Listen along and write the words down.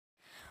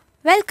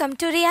Welcome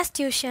to Riya's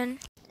Tuition.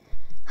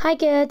 Hi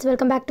kids,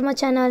 welcome back to my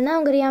channel. நான்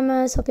உங்கள் Riya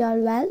miss. Hope you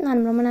all well.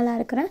 நான் ரொம்ப நல்லா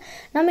இருக்கிறேன்.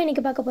 நம்ம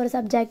இன்றைக்கி பார்க்க போகிற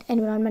subject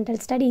environmental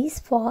studies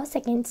for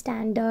second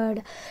standard.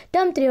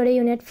 Term 3 ஓட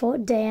யூனிட் 4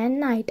 day and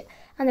night.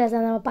 அந்த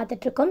லெசன் நம்ம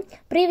பார்த்துட்ருக்கோம்.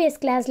 ப்ரீவியஸ்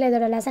கிளாஸில்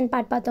இதோட லெசன்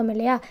பார்ட் பார்த்தோம்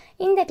இல்லையா?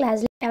 இந்த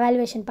கிளாஸில்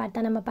எவாலுவேஷன் பார்ட்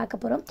தான் நம்ம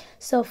பார்க்க போகிறோம்.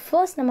 ஸோ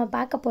ஃபர்ஸ்ட் நம்ம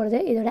பார்க்க போகிறது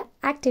இதோட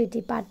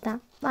ஆக்டிவிட்டி பார்ட்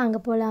தான். வாங்க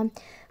போகலாம்.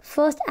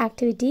 First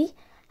activity,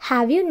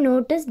 have you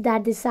noticed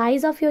that the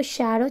size of your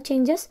shadow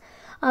changes?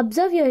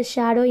 Observe your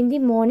shadow in the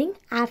morning,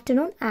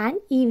 afternoon and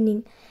evening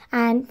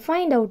and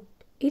find out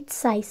its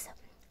size.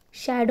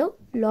 Shadow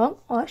long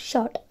or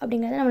short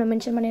அப்படிங்கிறத நம்மளை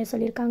mention பண்ணி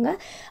சொல்லியிருக்காங்க.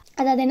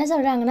 அதாவது என்ன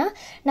சொல்கிறாங்கன்னா,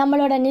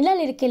 நம்மளோட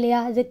நிழல் இருக்கு இல்லையா,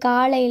 அது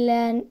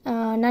காலையில்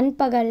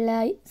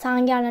நண்பகலில்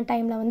சாயங்காலம்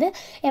டைமில் வந்து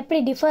எப்படி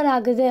டிஃபர்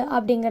ஆகுது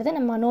அப்படிங்கிறத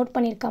நம்ம நோட்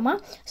பண்ணியிருக்கோமா.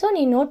 ஸோ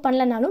நீ நோட்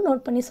பண்ணலனாலும்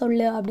நோட் பண்ணி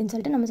சொல்லு அப்படின்னு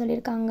சொல்லிட்டு நம்ம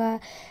சொல்லியிருக்காங்க.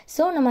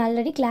 ஸோ நம்ம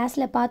ஆல்ரெடி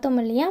கிளாஸில்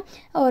பார்த்தோம் இல்லையா,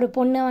 ஒரு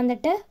பொண்ணு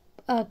வந்துட்டு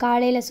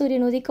காலையில்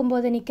சூரியன் உதிக்கும்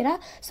போது நிற்கிறா.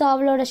 ஸோ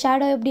அவளோட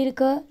ஷேடோ எப்படி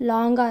இருக்குது,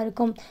 லாங்காக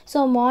இருக்கும். ஸோ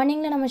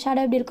மார்னிங்கில் நம்ம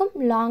ஷேடோ எப்படி இருக்கும்,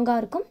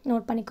 லாங்காக இருக்கும்.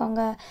 நோட்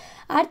பண்ணிக்கோங்க.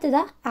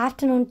 அடுத்ததாக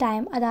ஆஃப்டர்நூன்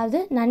டைம், அதாவது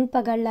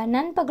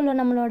நண்பகலில்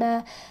நம்மளோட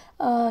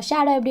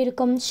ஷேடோ எப்படி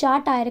இருக்கும்,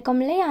 ஷார்ட்டாக இருக்கும்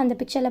இல்லையா. அந்த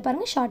பிக்சரில்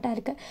பாருங்கள், ஷார்ட்டாக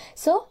இருக்குது.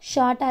 ஸோ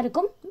ஷார்ட்டாக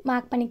இருக்கும்,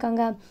 மார்க்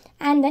பண்ணிக்கோங்க.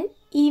 அண்ட் தென்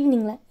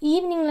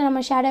ஈவினிங்கில்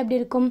நம்ம ஷேடோ எப்படி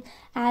இருக்கும்,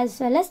 as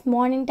well as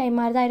morning time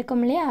மாதிரி தான்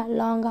இருக்கும் இல்லையா,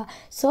 லாங்காக.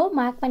 ஸோ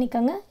மார்க்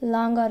பண்ணிக்கோங்க,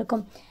 லாங்காக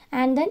இருக்கும்.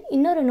 அண்ட் தென்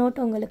இன்னொரு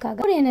நோட் உங்களுக்காக,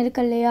 சூரியன்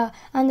இருக்கு இல்லையா,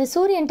 அந்த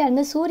சூரியன்ட்ட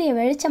இருந்து சூரிய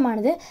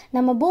வெளிச்சமானது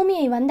நம்ம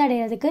பூமியை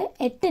வந்தடைகிறதுக்கு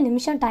 8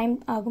 நிமிஷம் டைம்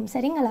ஆகும்.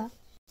 சரிங்களா?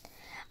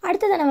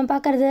 அடுத்ததை நம்ம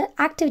பார்க்குறது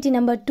activity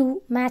number 2,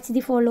 match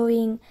the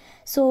following.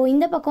 So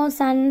இந்த பக்கம்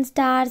சன்,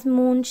 ஸ்டார்ஸ்,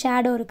 மூன்,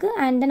 ஷேடோ இருக்குது.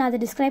 அண்ட் தென் அதை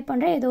டிஸ்கிரைப்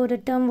பண்ணுற ஏதோ ஒரு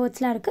டேர்ம்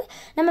வேர்ட்ஸ்லாம் இருக்குது.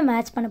 நம்ம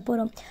மேட்ச் பண்ண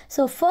போகிறோம்.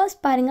 ஸோ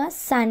ஃபர்ஸ்ட் பாருங்கள்,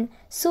 சன்,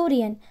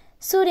 சூரியன்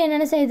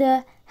என்ன செய்யுது,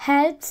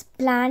 ஹெல்ப்ஸ்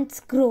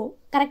பிளான்ட்ஸ் க்ரோ.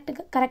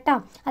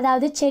 கரெக்டாக,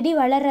 அதாவது செடி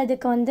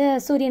வளர்கிறதுக்கு வந்து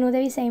சூரியன்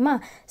உதவி செய்யுமா.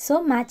 ஸோ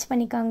மேட்ச்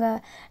பண்ணிக்கோங்க.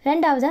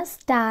 ரெண்டாவது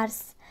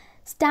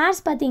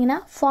ஸ்டார்ஸ் பார்த்தீங்கன்னா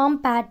ஃபார்ம்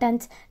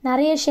பேட்டர்ன்ஸ்,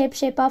 நிறைய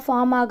ஷேப்பாக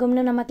ஃபார்ம்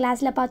ஆகும்னு நம்ம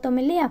கிளாஸில் பார்த்தோம்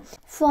இல்லையா,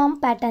 ஃபார்ம்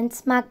பேட்டர்ன்ஸ்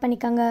மார்க்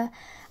பண்ணிக்கோங்க.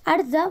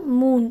 அடுத்ததாக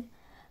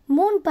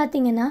மூன்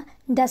பார்த்தீங்கன்னா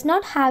does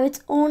not have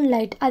its own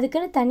light,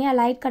 அதுக்குன்னு தனியாக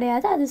லைட்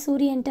கிடையாது. அது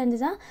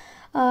சூரியன்ட்டு தான்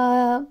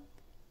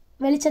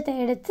வெளிச்சத்தை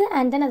எடுத்து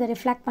அண்ட் தென் அதை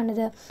ரிஃப்ளெக்ட்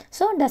பண்ணுது.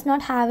 So does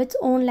not have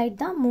its own light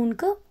தான்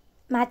மூனுக்கு.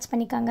 மேட்ச்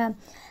பண்ணிக்கோங்க.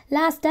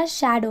 லாஸ்ட்டாக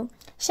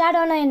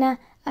ஷேடோனா என்ன,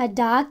 அ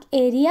dark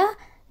area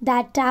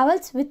that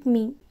travels with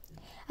me.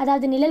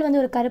 அதாவது நிழல்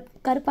வந்து ஒரு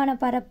கருப்பான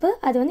பரப்பு,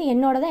 அது வந்து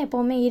என்னோட தான்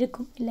எப்போவுமே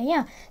இருக்கும்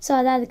இல்லையா. ஸோ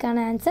அதான்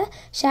அதுக்கான ஆன்சர்.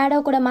 ஷேடோ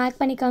கூட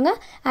மார்க் பண்ணிக்கோங்க,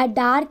 அ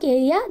dark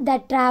area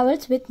that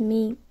travels with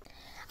me.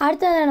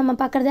 அடுத்தது நம்ம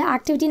பார்க்குறது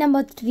activity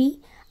number 3,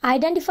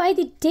 identify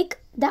the tick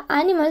the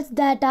animals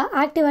that are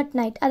active at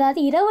night. அதாவது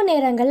இரவு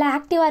நேரங்களில்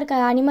ஆக்டிவாக இருக்க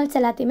அனிமல்ஸ்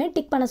எல்லாத்தையுமே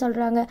டிக் பண்ண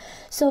சொல்கிறாங்க.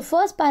 ஸோ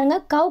ஃபர்ஸ்ட்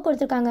பாருங்கள், கவ்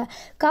கொடுத்துருக்காங்க.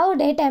 கவ்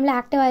டே டைமில்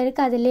ஆக்டிவாக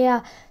இருக்காது இல்லையா.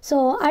 ஸோ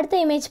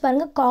அடுத்த இமேஜ்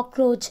பாருங்கள்,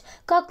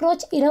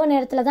 காக்ரோச் இரவு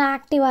நேரத்தில் தான்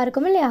ஆக்டிவாக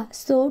இருக்கும் இல்லையா.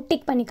 ஸோ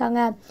டிக்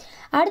பண்ணிக்காங்க.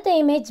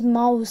 அடுத்த இமேஜ்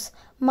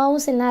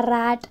மவுஸ் இல்லைனா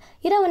ரேட்,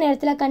 இரவு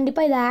நேரத்தில்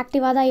கண்டிப்பாக இது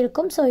ஆக்டிவாக தான்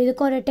இருக்கும். ஸோ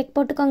இதுக்கும் ஒரு டிக்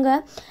போட்டுக்கோங்க.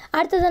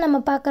 அடுத்தது நம்ம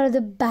பார்க்குறது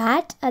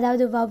பேட்,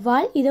 அதாவது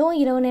வவ்வால், இதுவும்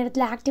இரவு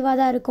நேரத்தில் ஆக்டிவாக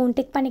தான் இருக்கும்.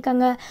 டிக்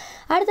பண்ணிக்கோங்க.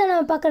 அடுத்தது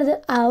நம்ம பார்க்குறது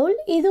அவுல்,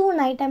 இதுவும்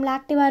நைட் டைமில்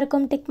ஆக்டிவாக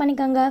இருக்கும். டிக்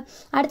பண்ணிக்கோங்க.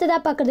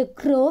 அடுத்ததாக பார்க்குறது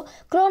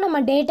க்ரோ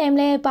நம்ம டே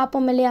டைம்லேயே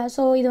பார்ப்போம் இல்லையா.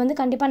 ஸோ இது வந்து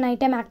கண்டிப்பாக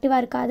நைட் டைம்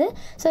ஆக்டிவாக இருக்காது.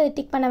 ஸோ இது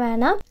டிக் பண்ண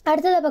வேணாம்.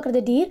 அடுத்ததாக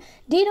பார்க்குறது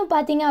டீரும்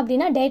பார்த்தீங்க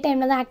அப்படின்னா டே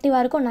டைமில் தான்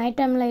ஆக்டிவாக இருக்கும், நைட்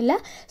டைமில் இல்லை.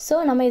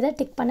 ஸோ நம்ம இதை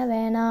டிக் பண்ண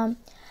வேணாம்.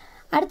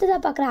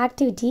 அடுத்ததாக பார்க்குற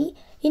activity,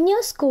 in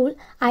your school,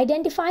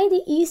 identify the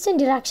eastern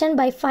direction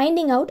by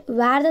finding out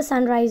where the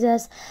sun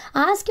rises.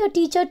 Ask your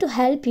teacher to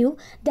help you,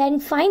 then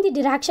find the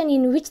direction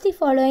in which the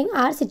following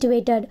are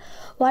situated: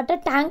 water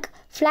tank,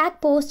 flag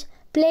post,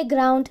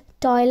 playground,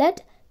 toilet,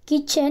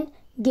 kitchen,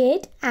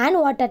 gate and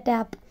water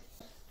tap.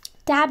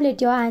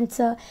 Tablet your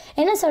answer.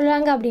 என்ன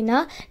சொல்கிறாங்க அப்படின்னா,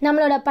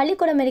 நம்மளோட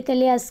பள்ளிக்கூடம் இருக்கு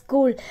இல்லையா,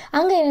 school,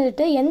 அங்கே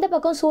இருந்துட்டு எந்த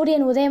பக்கம்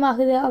சூரியன்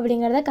உதயமாகுது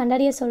அப்படிங்கிறத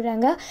கண்டறிய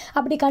சொல்கிறாங்க.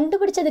 அப்படி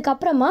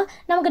கண்டுபிடிச்சதுக்கப்புறமா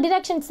நமக்கு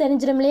டிரெக்ஷன்ஸ்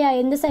தெரிஞ்சிடும் இல்லையா,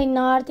 எந்த சைட்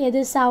நார்த்,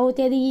 எது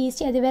சவுத், எது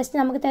ஈஸ்ட், எது வெஸ்ட்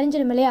நமக்கு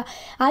தெரிஞ்சிடும் இல்லையா.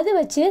 அது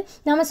வச்சு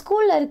நம்ம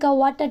ஸ்கூலில் இருக்க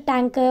வாட்டர்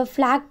டேங்க்கு,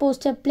 flag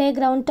post, play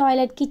ground,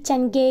 toilet,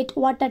 kitchen, gate,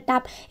 water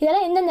tape,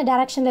 இதெல்லாம் எந்தெந்த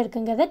டேரக்ஷனில்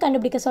இருக்குங்கிறத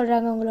கண்டுபிடிக்க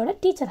சொல்கிறாங்க உங்களோட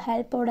டீச்சர்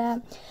ஹெல்ப்போட.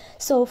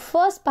 ஸோ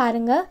ஃபர்ஸ்ட்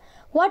பாருங்கள்,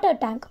 வாட்டர்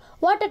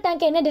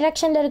டேங்க் என்ன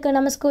டிரெக்ஷனில் இருக்குது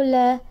நம்ம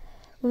ஸ்கூலில்,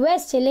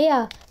 வெஸ்ட் இல்லையா.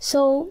 ஸோ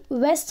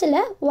வெஸ்ட்டில்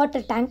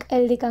வாட்டர் டேங்க்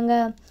எழுதிக்கோங்க.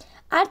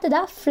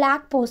 அடுத்ததாக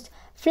ஃப்ளாக்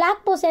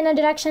போஸ்ட் என்ன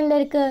டிரெக்ஷனில்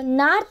இருக்குது,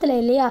 நார்த்தில்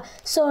இல்லையா.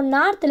 ஸோ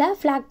நார்த்தில்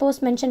ஃப்ளாக்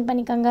போஸ்ட் மென்ஷன்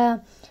பண்ணிக்கோங்க.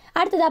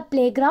 அடுத்ததாக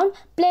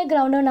ப்ளே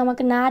கிரவுண்டும்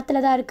நமக்கு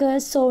நார்த்தில் தான்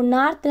இருக்குது. ஸோ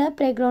நார்த்தில்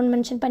ப்ளே கிரவுண்ட்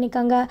மென்ஷன்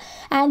பண்ணிக்கோங்க.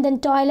 அண்ட்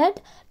தென்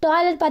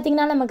டாய்லெட்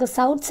பார்த்திங்கன்னா நமக்கு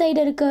சவுத் சைடு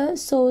இருக்குது.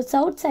 ஸோ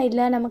சவுத்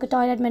சைடில் நமக்கு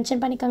டாய்லெட்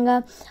மென்ஷன் பண்ணிக்கோங்க.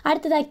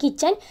 அடுத்ததாக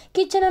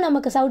கிச்சனும்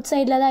நமக்கு சவுத்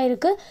சைடில் தான்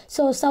இருக்குது.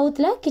 ஸோ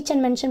சவுத்தில்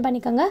கிச்சன் மென்ஷன்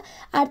பண்ணிக்கோங்க.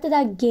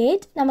 அடுத்ததாக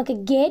கேட், நமக்கு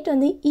கேட்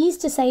வந்து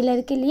ஈஸ்ட் சைடில்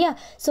இருக்குது இல்லையா?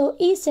 ஸோ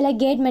ஈஸ்ட்டில்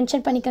கேட்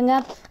மென்ஷன் பண்ணிக்கோங்க.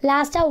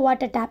 லாஸ்ட்டாக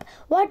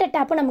வாட்டர்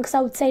டேப்பும் நமக்கு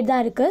சவுத் சைடு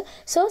தான் இருக்குது.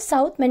 ஸோ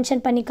சவுத்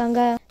மென்ஷன்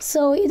பண்ணிக்கோங்க.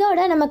 ஸோ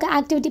இதோட நமக்கு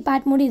ஆக்டிவிட்டி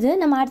பார்ட் முடியுது.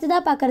 நம்ம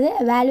அடுத்ததாக பார்க்குறது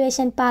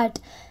evaluation part.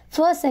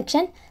 First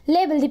section,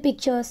 label தி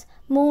pictures.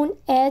 Moon,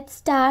 earth,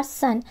 star,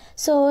 Sun.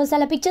 So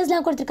சில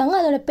பிக்சர்ஸ்லாம் கொடுத்துருக்காங்க,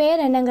 அதோட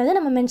பேர் என்னங்கிறத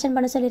நம்ம மென்ஷன்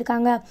பண்ண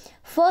சொல்லியிருக்காங்க.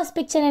 ஃபர்ஸ்ட்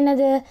பிக்சர்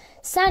என்னது?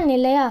 சன்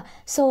இல்லையா?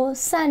 ஸோ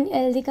சன்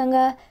எழுதிக்கோங்க.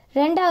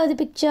 ரெண்டாவது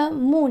பிக்சர்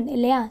மூன்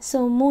இல்லையா?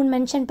 ஸோ மூன்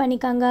மென்ஷன்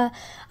பண்ணிக்கோங்க.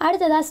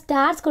 அடுத்ததாக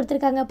ஸ்டார்ஸ்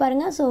கொடுத்துருக்காங்க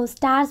பாருங்கள். ஸோ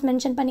ஸ்டார்ஸ்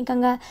மென்ஷன்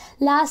பண்ணிக்கோங்க.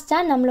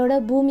 லாஸ்ட்டாக நம்மளோட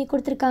பூமி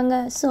கொடுத்துருக்காங்க.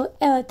 ஸோ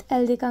எர்த்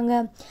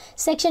எழுதிக்கோங்க.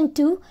 Section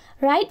 2,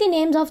 right the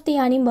names of the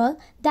animal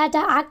that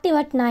are active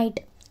at night.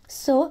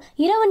 So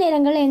இரவு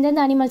நேரங்களில் எந்தெந்த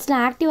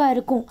அனிமல்ஸ்லாம் ஆக்டிவாக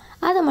இருக்கும்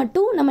அதை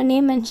மட்டும் நம்ம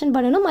நேம் மென்ஷன்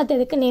பண்ணணும், மற்ற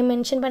எதுக்கு நேம்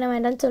மென்ஷன் பண்ண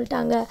வேண்டாம்னு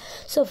சொல்லிட்டாங்க.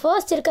 ஸோ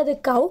ஃபர்ஸ்ட் இருக்கிறது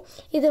கவ்.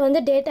 இது வந்து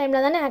டே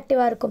டைமில் தானே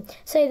ஆக்டிவாக இருக்கும்.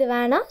 ஸோ இது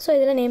வேணாம். ஸோ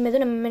இதில் நேம்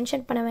எதுவும் நம்ம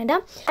மென்ஷன் பண்ண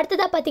வேண்டாம்.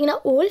 அடுத்ததாக பார்த்தீங்கன்னா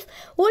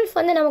உல்ஃப்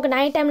வந்து நமக்கு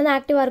நைட் டைமில் தான்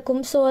ஆக்டிவாக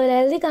இருக்கும். ஸோ அதில்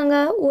எழுதிக்காங்க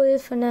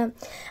உல்ஃப்னு.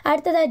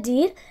 அடுத்ததாக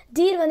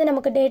டீர் வந்து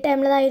நமக்கு டே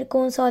டைமில் தான்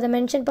இருக்கும். ஸோ அதை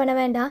மென்ஷன் பண்ண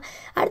வேண்டாம்.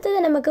 அடுத்தது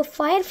நமக்கு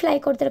ஃபயர் ஃப்ளை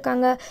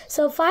கொடுத்துருக்காங்க.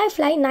 So fire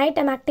fly night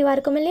time ஆக்டிவாக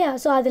இருக்கும் இல்லையா?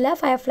 ஸோ அதில்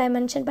ஃபயர் ஃப்ளை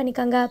மென்ஷன்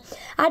பண்ணிக்கோங்க.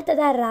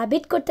 அடுத்ததாக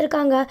ராபிட்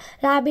கொடுத்துருக்காங்க.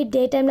 ராபிட்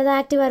டே டைமில் தான்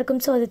ஆக்டிவாக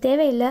இருக்கும். ஸோ அது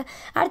தேவையில்லை.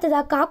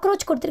 அடுத்ததாக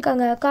காக்ரோச்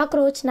கொடுத்துருக்காங்க.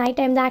 காக்ரோச் நைட்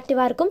டைம் தான்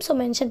ஆக்டிவாக இருக்கும். ஸோ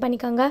மென்ஷன்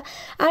பண்ணிக்கோங்க.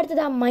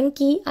 அடுத்ததாக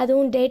மங்கி,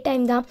 அதுவும் டே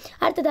டைம் தான்.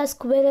 அடுத்ததாக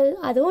ஸ்குவிரல்,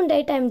 அதுவும் டே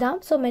டைம் தான்.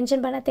 ஸோ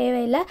மென்ஷன் பண்ண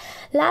தேவையில்லை.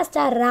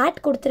 லாஸ்ட்டாக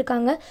ரேட்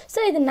கொடுத்துருக்காங்க.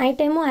 ஸோ இது நைட்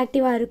டைமும்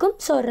ஆக்டிவாக இருக்கும்.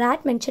 ஸோ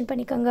ரேட் மென்ஷன்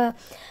பண்ணிக்கோங்க.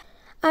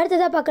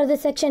 அடுத்ததாக பார்க்குறது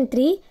section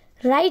 3,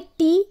 right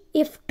T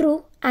if true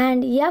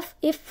and F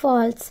if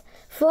false.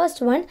 First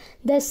one,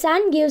 the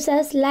Sun gives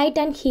us light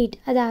and heat.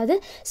 அதாவது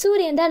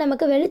சூரியன் தான்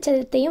நமக்கு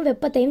வெளிச்சத்தையும்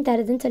வெப்பத்தையும்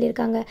தருதுன்னு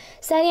சொல்லியிருக்காங்க.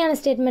 சரியான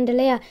ஸ்டேட்மெண்ட்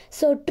இல்லையா?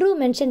 ஸோ ட்ரூ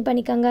மென்ஷன்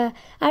பண்ணிக்கோங்க.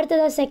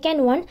 அடுத்ததாக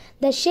second one,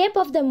 the shape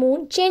of the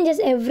moon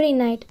changes every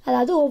night.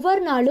 அதாவது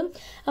ஒவ்வொரு நாளும்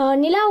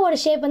நிலாவோட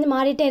ஷேப் வந்து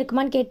மாறிட்டே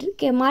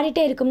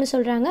மாறிட்டே இருக்கும்னு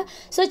சொல்கிறாங்க.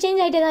 ஸோ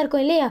சேஞ்ச் ஆகிட்டே தான்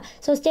இருக்கும் இல்லையா?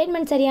 ஸோ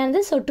ஸ்டேட்மெண்ட்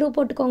சரியானது. ஸோ ட்ரூ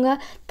போட்டுக்கோங்க.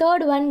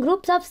 Third one,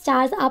 groups of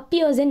stars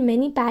appears in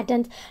many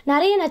patterns.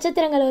 நிறைய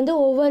நட்சத்திரங்கள் வந்து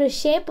ஒவ்வொரு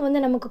ஷேப்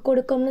வந்து நமக்கு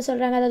கொடுக்கும்னு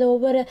சொல்கிறாங்க. அதாவது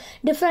ஒவ்வொரு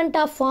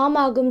டிஃப்ரெண்ட்டாக ஃபார்ம்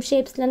ஆகும்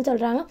ஷேப்ஸ்லன்னு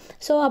சொல்கிறாங்க.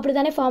 ஸோ அப்படி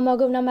தானே ஃபார்ம்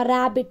ஆகும். நம்ம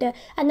ரேபிட்டு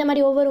அந்த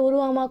மாதிரி ஒவ்வொரு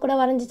உருவமாக கூட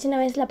வரைஞ்சி சின்ன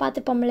வயசில்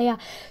பார்த்துப்போம் இல்லையா?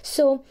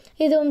 ஸோ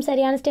இதுவும்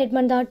சரியான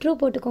ஸ்டேட்மெண்ட் தான். ட்ரூ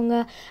போட்டுக்கோங்க.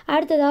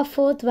 அடுத்ததாக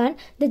fourth one,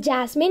 the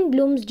jasmine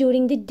blooms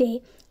during the day.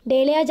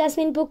 Dahlia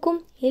jasmine பூக்கும்?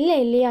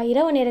 இல்லையா,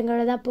 இரவு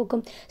நேரங்களில் தான்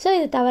பூக்கும். ஸோ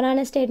இது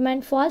தவறான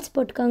ஸ்டேட்மெண்ட். ஃபால்ஸ்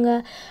போட்டுக்கோங்க.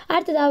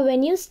 அடுத்ததாக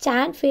when you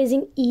stand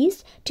facing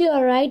east to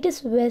your right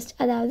is west.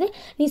 அதாவது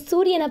நீ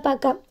சூரியனை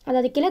பார்க்க,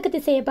 அதாவது கிழக்கு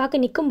திசையை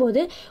பார்க்க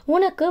நிற்கும்போது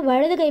உனக்கு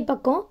வலது கை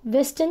பக்கம்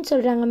வெஸ்ட்டுன்னு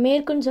சொல்கிறாங்க,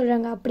 மேற்குன்னு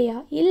சொல்கிறாங்க. அப்படியா?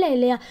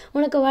 இல்லையா,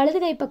 உனக்கு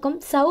வலது கை பக்கம்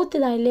சவுத்து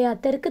தான் இல்லையா,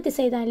 தெற்கு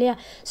திசை தான் இல்லையா?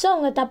 ஸோ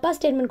அவங்க தப்பாக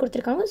ஸ்டேட்மெண்ட்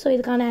கொடுத்துருக்காங்க. ஸோ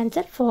இதுக்கான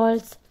ஆன்சர்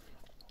ஃபால்ஸ்.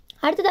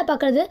 அடுத்ததாக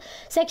பார்க்குறது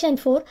section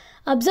 4,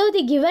 observe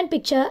the given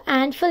picture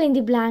and fill in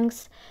the blanks.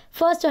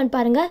 First one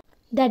பாருங்கள்,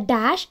 the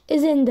dash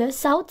is in the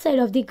south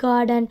side of the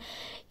garden.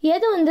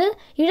 எது வந்து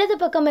இடது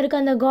பக்கம்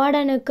இருக்குது அந்த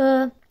கார்டனுக்கு?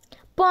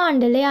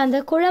 பாண்ட் இல்லையா,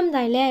 அந்த குளம்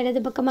தான் இல்லையா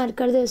இடது பக்கமாக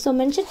இருக்கிறது. ஸோ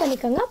மென்ஷன்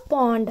பண்ணிக்கோங்க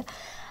bond.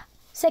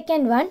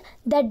 Second one,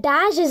 the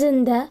dash is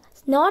in the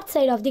north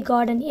side of the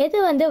garden. எது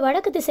வந்து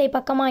வடக்கு திசை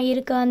பக்கமாக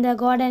இருக்குது அந்த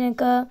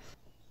கார்டனுக்கு?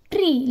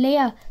 ட்ரீ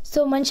இல்லையா? ஸோ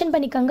மென்ஷன்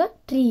பண்ணிக்கோங்க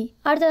ட்ரீ.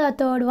 அடுத்தது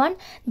third one,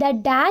 the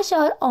dash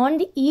R on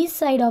the east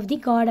side of the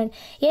garden.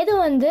 எது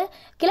வந்து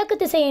கிழக்கு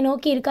திசையை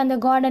நோக்கி இருக்குது அந்த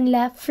கார்டனில்?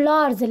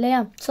 ஃப்ளார்ஸ் இல்லையா?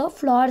 ஸோ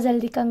ஃப்ளார்ஸ்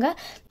எழுதிக்கோங்க.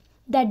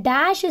 The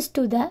dash is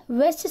to the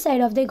west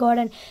side of the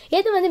garden.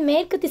 எது வந்து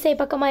மேற்கு திசை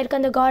பக்கமாக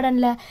இருக்குது அந்த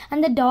கார்டனில்?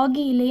 அந்த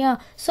டாகி இல்லையா?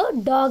 ஸோ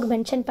டாக்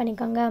மென்ஷன்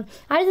பண்ணிக்கோங்க.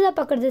 அடுத்ததாக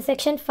பார்க்குறது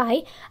section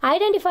 5,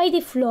 identify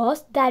the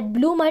flowers that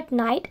Bloom at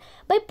night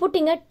by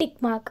putting a tick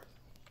mark.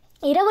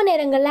 இரவு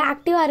நேரங்களில்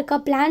ஆக்டிவாக இருக்க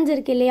பிளான்ஸ்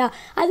இருக்குது இல்லையா,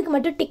 அதுக்கு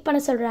மட்டும் டிக் பண்ண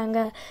சொல்கிறாங்க.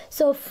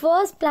 ஸோ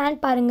ஃபர்ஸ்ட் பிளான்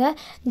பாருங்கள்,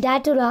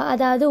 டேட்டுலா,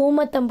 அதாவது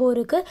ஊமத்தம்பூ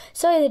இருக்குது.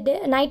 ஸோ இது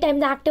நைட்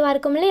டைம் தான் ஆக்டிவாக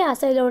இருக்கும் இல்லையா?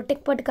 ஸோ இதில் ஒரு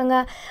டிக் போட்டுக்கோங்க.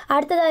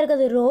 அடுத்ததாக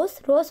இருக்கிறது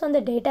ரோஸ்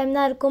வந்து டே டைம்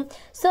தான் இருக்கும்.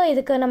 ஸோ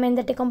இதுக்கு நம்ம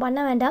எந்த டிக்கும்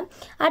பண்ண வேண்டாம்.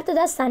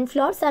 அடுத்ததாக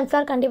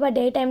சன்ஃப்ளவர் கண்டிப்பாக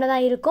டே டைமில்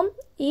தான் இருக்கும்.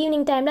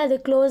 ஈவினிங் டைமில் அது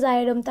க்ளோஸ்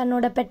ஆகிடும்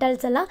தன்னோட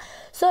பெட்டல்ஸ் எல்லாம்.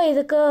 ஸோ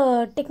இதுக்கு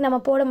டிக் நம்ம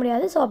போட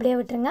முடியாது. ஸோ அப்படியே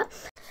விட்டுருங்க.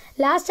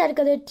 லாஸ்ட்டாக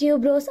இருக்கிறது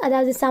டியூப்ரோஸ்,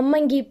 அதாவது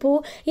சம்மங்கி பூ.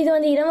 இது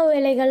வந்து இரவு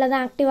வேலைகளில்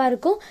தான் ஆக்டிவாக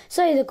இருக்கும்.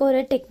 ஸோ இதுக்கு ஒரு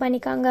டிக்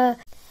பண்ணிக்காங்க.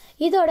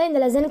 இதோட இந்த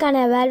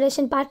லெசனுக்கான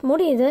எவாலுவேஷன் பார்ட்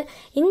முடியுது.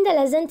 இந்த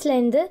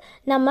லெசன்ஸ்லேருந்து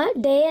நம்ம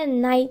டே அண்ட்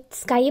நைட்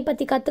ஸ்கையை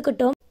பற்றி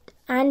கற்றுக்கிட்டோம்.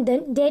 அண்ட்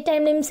தென் டே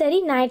டைம்லேயும் சரி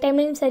நைட்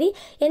டைம்லேயும் சரி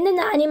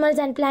எந்தெந்த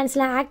அனிமல்ஸ் அண்ட்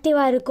பிளான்ஸ்லாம்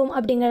ஆக்டிவாக இருக்கும்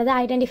அப்படிங்கிறத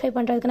ஐடென்டிஃபை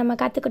பண்ணுறதுக்கு நம்ம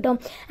கற்றுக்கிட்டோம்.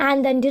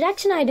 அண்ட் தென்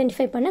டிரெக்ஷன்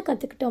ஐடென்டிஃபை பண்ண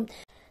கற்றுக்கிட்டோம்.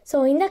 ஸோ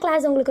இந்த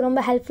கிளாஸ் உங்களுக்கு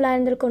ரொம்ப ஹெல்ப்ஃபுல்லாக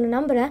இருந்திருக்கும்னு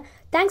நம்புகிறேன்.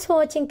 தேங்க்ஸ் ஃபார்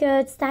வாட்சிங்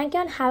kids.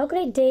 Thank you and have a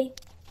great day.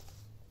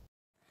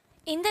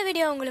 இந்த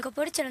வீடியோ உங்களுக்கு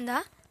பிடிச்சிருந்தா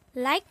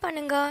லைக்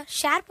பண்ணுங்கள்,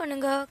 ஷேர்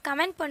பண்ணுங்கள்,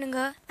 கமெண்ட்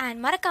பண்ணுங்கள் அண்ட்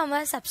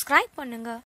மறக்காமல் சப்ஸ்கிரைப் பண்ணுங்கள்.